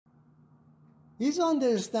Is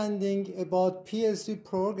understanding about PLC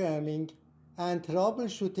programming and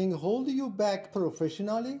troubleshooting hold you back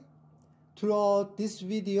professionally? Throughout this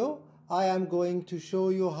video, I am going to show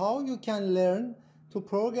you how you can learn to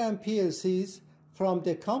program PLCs from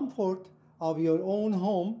the comfort of your own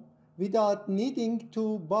home without needing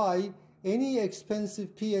to buy any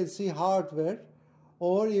expensive PLC hardware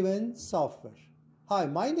or even software. Hi,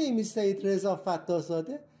 my name is Said Reza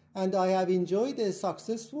Fattahzadeh, and I have enjoyed a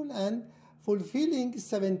successful and fulfilling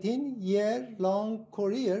 17-year-long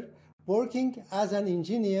career working as an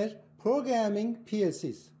engineer programming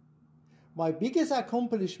PLCs. My biggest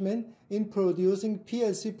accomplishment in producing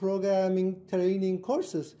PLC programming training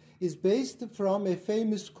courses is based from a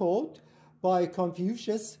famous quote by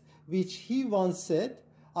Confucius, which he once said,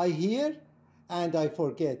 "I hear and I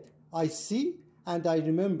forget, I see and I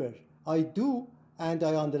remember, I do and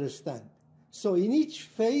I understand." So in each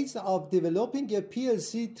phase of developing a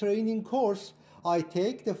PLC training course, I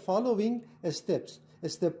take the following steps.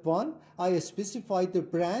 Step 1, I specify the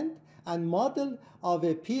brand and model of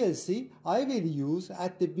a PLC I will use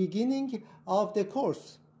at the beginning of the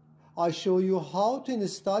course. I show you how to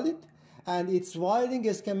install it and its wiring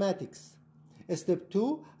schematics. Step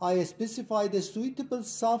 2, I specify the suitable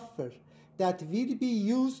software that will be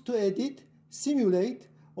used to edit, simulate,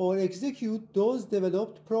 or execute those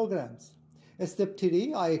developed programs. Step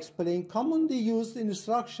 3, I explain commonly used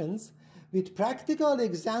instructions with practical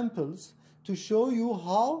examples to show you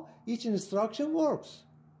how each instruction works.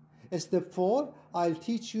 Step 4, I'll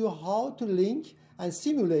teach you how to link and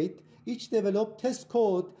simulate each developed test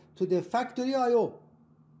code to the Factory IO.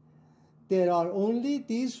 There are only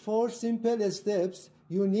these 4 simple steps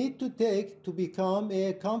you need to take to become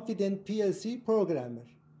a confident PLC programmer.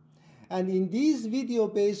 And in these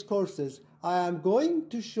video-based courses, I am going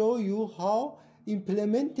to show you how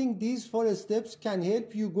implementing these 4 steps can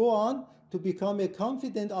help you go on to become a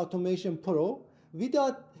confident automation pro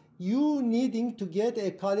without you needing to get a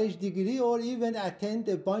college degree or even attend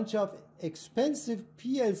a bunch of expensive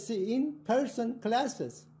PLC in-person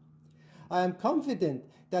classes. I am confident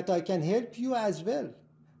that I can help you as well.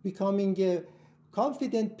 Becoming a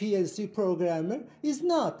confident PLC programmer is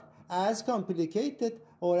not as complicated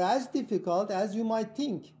or as difficult as you might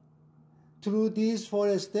think. Through these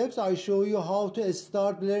 4 steps, I show you how to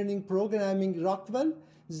start learning programming Rockwell,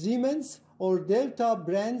 Siemens, or Delta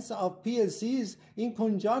brands of PLCs in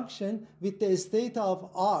conjunction with the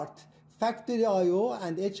state-of-art Factory IO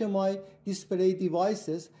and HMI display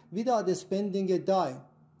devices without spending a dime.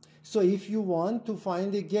 So if you want to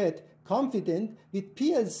finally get confident with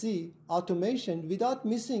PLC automation without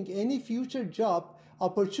missing any future job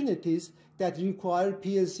opportunities that require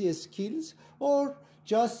PLC skills, or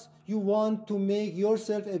just you want to make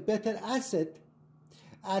yourself a better asset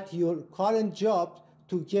at your current job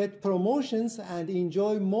to get promotions and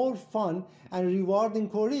enjoy more fun and rewarding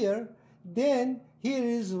career, then here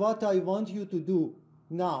is what I want you to do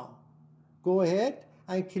now. Go ahead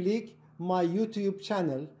and click my YouTube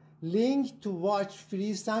channel, link to watch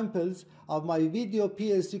free samples of my video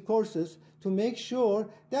PLC courses to make sure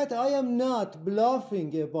that I am not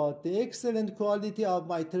bluffing about the excellent quality of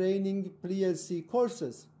my training PLC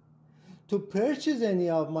courses. To purchase any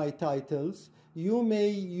of my titles, you may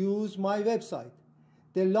use my website.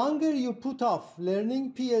 The longer you put off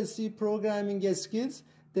learning PLC programming skills,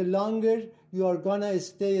 the longer you are gonna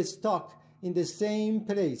stay stuck in the same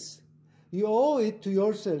place. You owe it to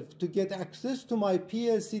yourself to get access to my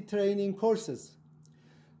PLC training courses.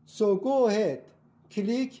 So go ahead,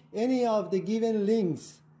 click any of the given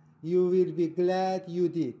links. You will be glad you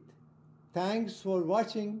did. Thanks for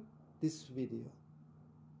watching this video.